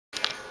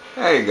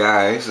Hey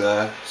guys,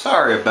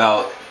 sorry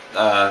about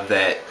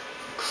that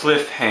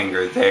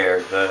cliffhanger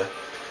there. The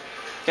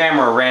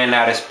camera ran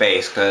out of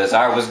space because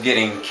I was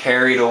getting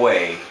carried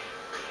away.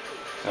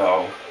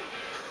 So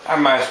I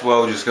might as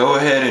well just go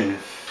ahead and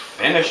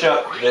finish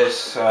up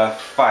this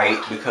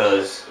fight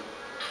because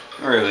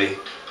really,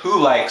 who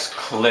likes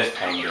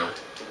cliffhanger?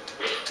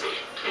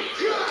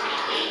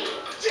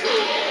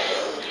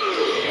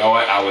 You know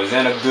what, I was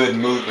in a good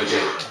mood, but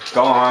just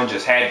Gohan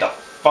just had to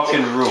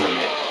fucking ruin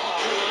it.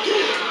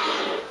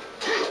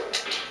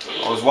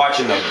 I was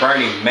watching the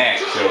Bernie Mac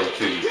show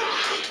too.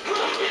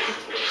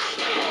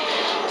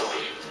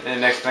 And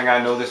the next thing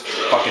I know, this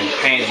fucking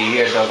pansy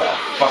here does a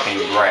fucking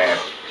grab.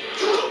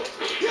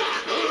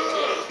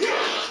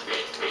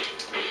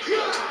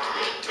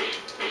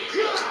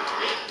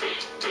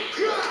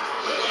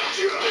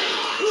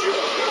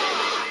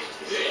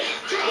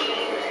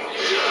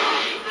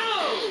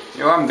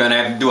 Yo, I'm gonna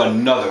have to do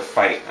another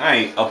fight. I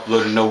ain't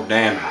uploading no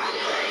damn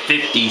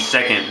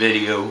 50-second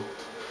video.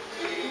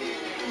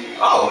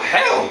 Oh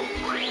hell!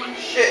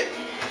 Shit!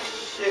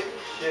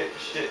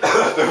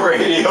 The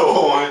radio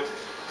on.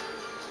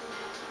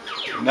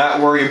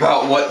 Not worry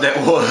about what that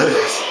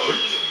was.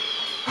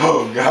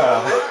 Oh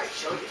god. Alright,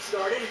 shall we get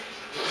started?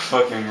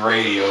 Fucking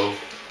radio.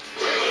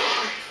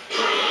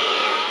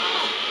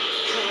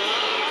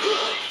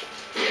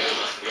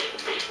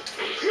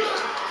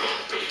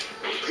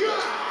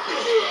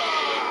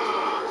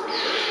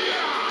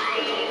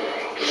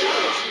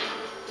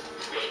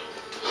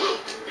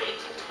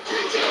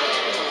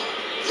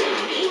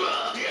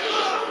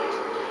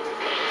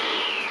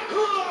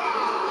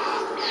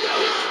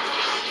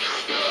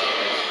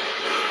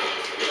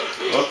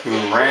 Look who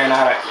ran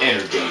out of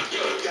energy.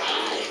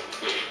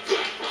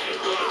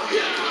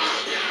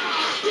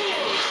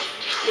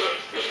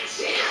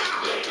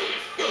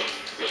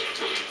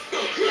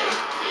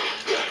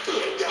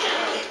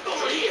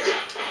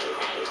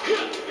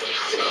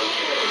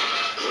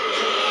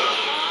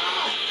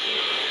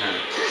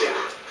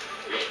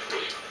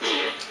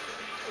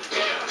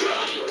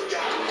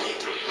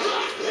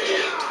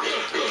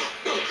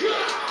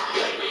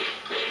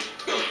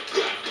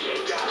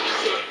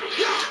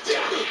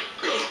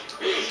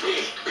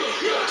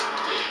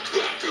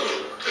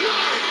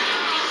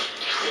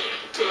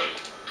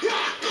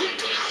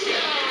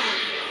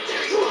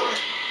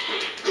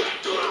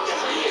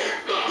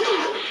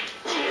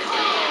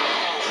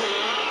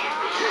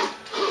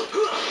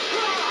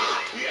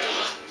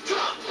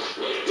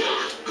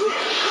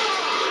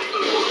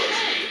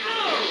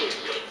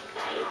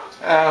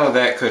 Oh,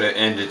 that could have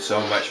ended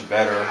so much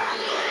better.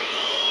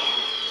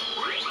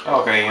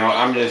 Okay, you know,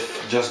 I'm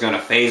just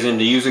gonna phase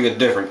into using a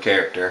different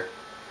character.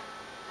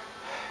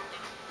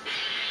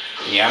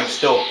 Yeah, I'm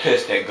still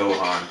pissed at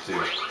Gohan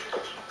too.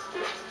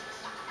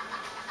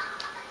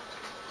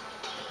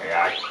 Hey,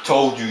 I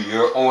told you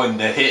you're on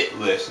the hit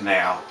list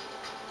now.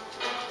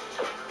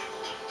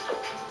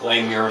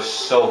 Blame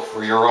yourself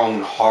for your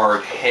own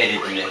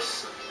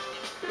hard-headedness.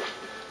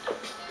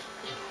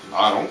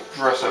 I don't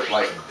dress up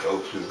like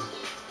Goku.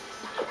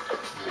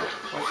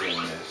 What's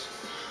in this?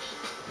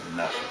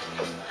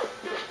 Nothing.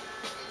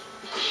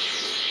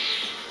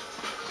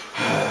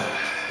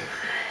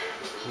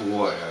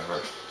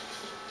 Whatever.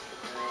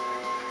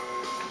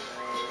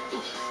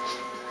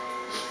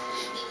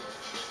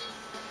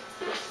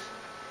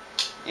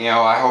 You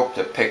know, I hope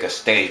to pick a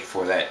stage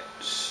for that,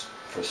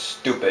 for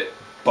stupid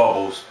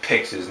Bubbles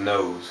picks his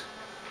nose.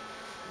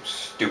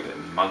 Stupid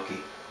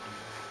monkey.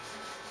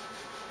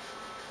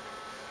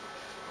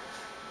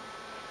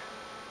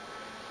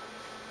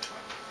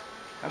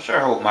 I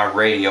sure hope my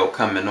radio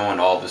coming on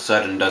all of a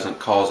sudden doesn't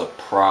cause a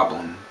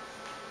problem.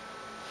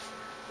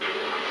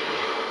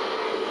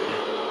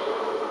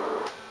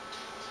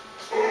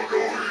 I'll go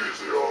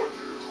easy on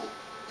you.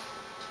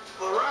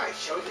 Alright,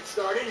 shall we get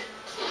started?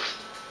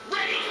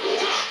 Ready!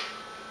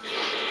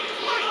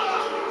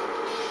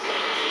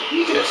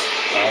 He just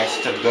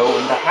has to go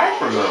into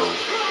hyper mode.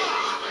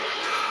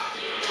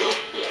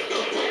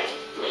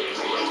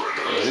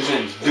 It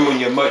isn't doing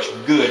you much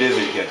good, is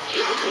it, you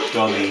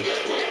dummy?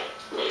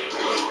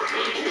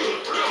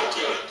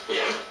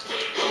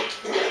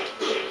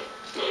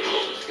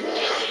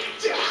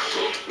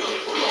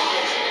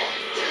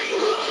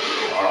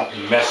 Oh,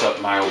 don't mess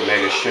up my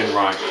Omega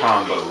Shenron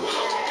combos.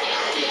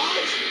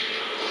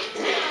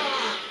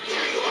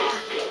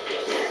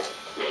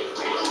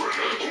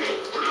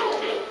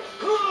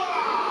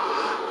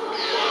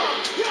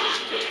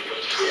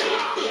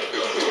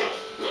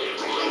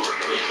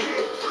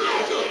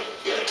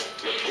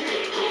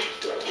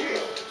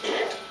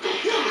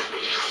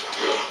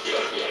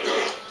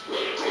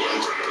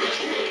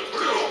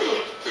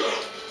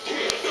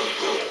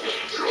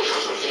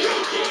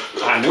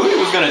 I knew he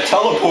was gonna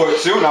teleport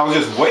soon. I was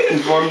just waiting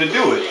for him to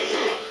do it.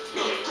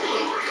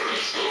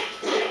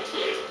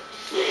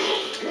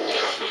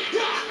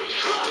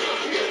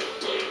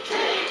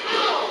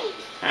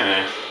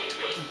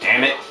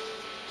 Damn it.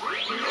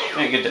 I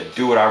didn't get to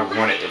do what I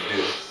wanted to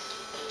do.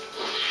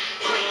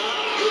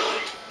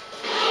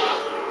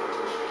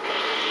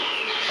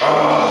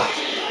 Ugh.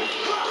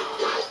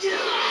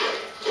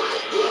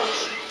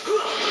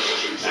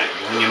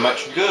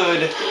 much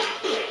good.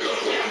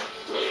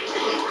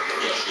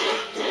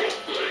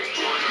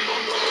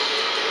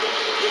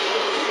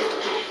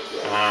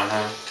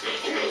 Uh-huh.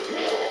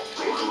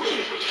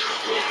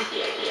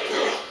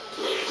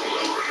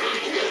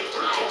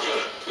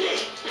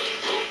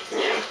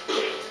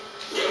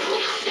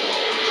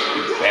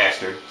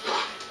 Bastard.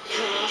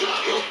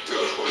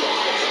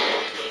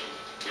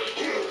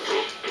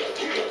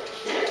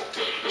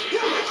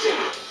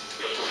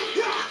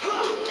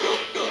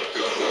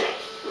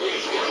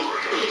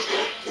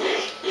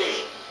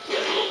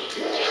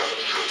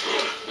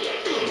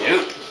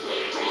 Nope.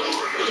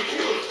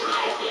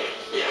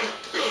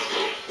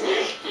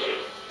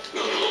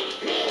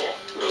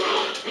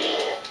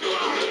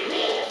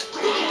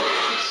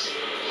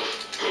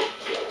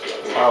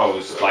 Oh,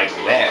 it's like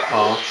that,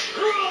 huh?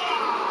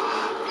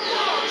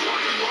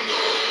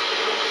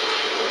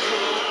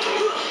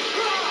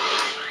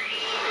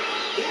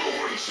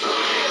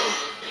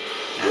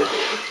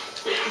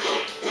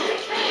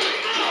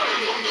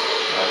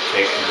 I'll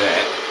take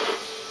that.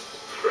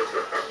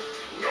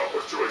 Not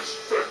what you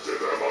expected,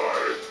 am I?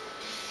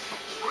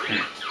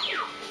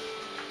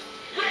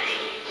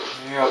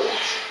 Yep.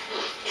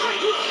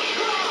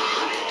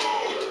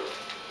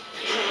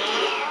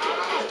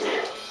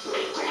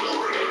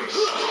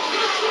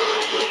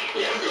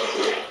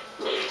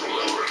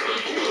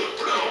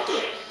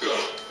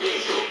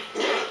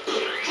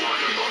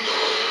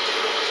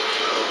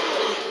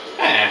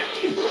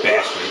 You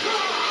bastard.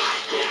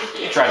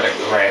 You tried to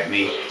grab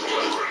me.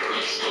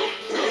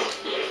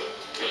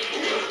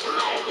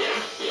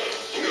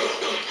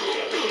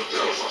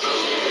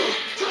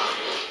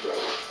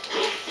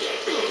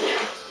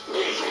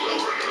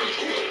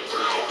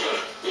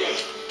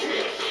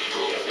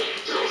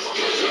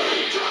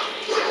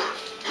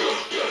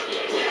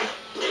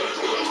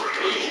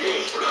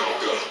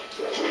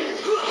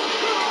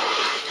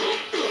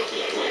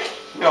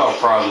 Y'all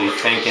probably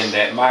thinking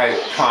that my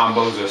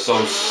combos are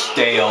so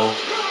stale.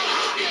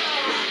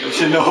 But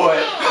you know what?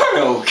 I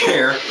don't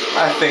care.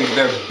 I think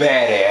they're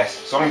badass,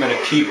 so I'm gonna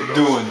keep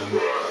doing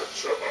them.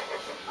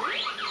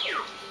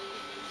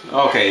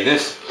 Okay,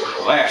 this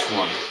last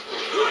one.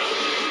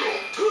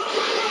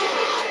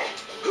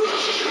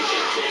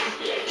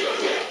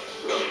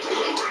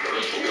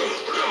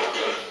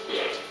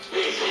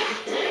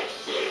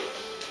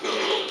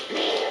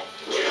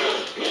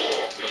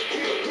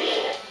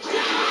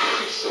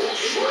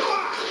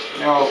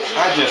 You know,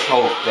 I just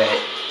hope that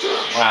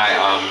when I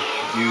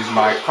use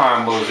my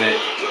combos, it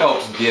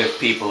helps give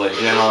people a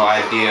general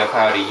idea of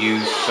how to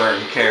use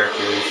certain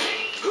characters.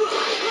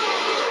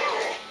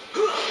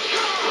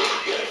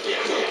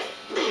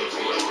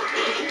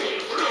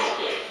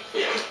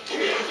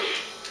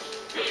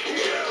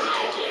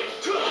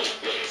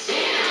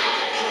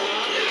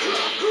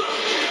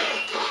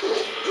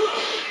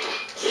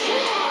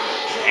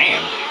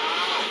 Damn.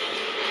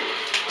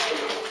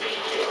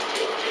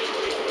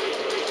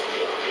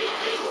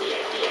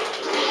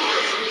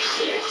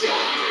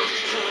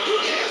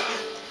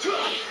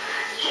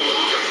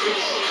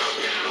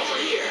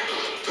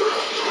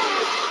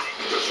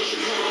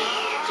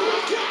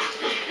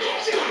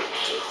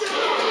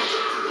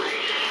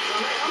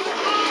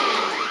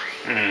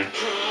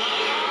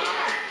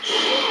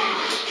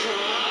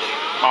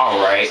 All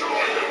right.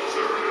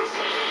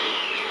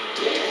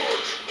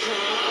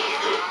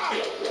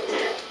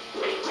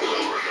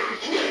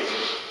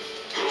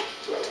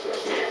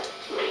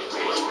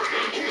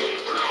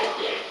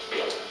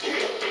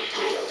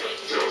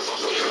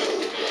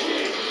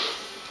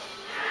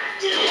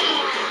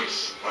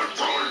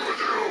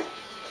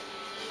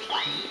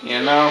 You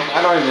know,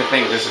 I don't even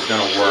think this is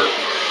gonna work.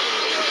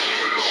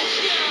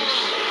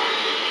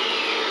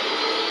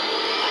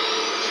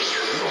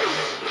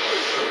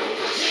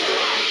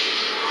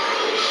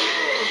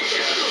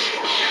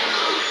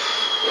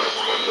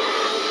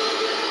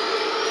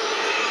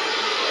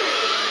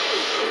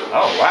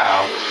 Oh,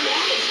 wow.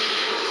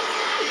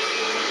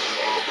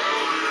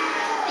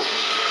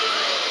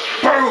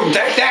 Boom!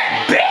 Take that!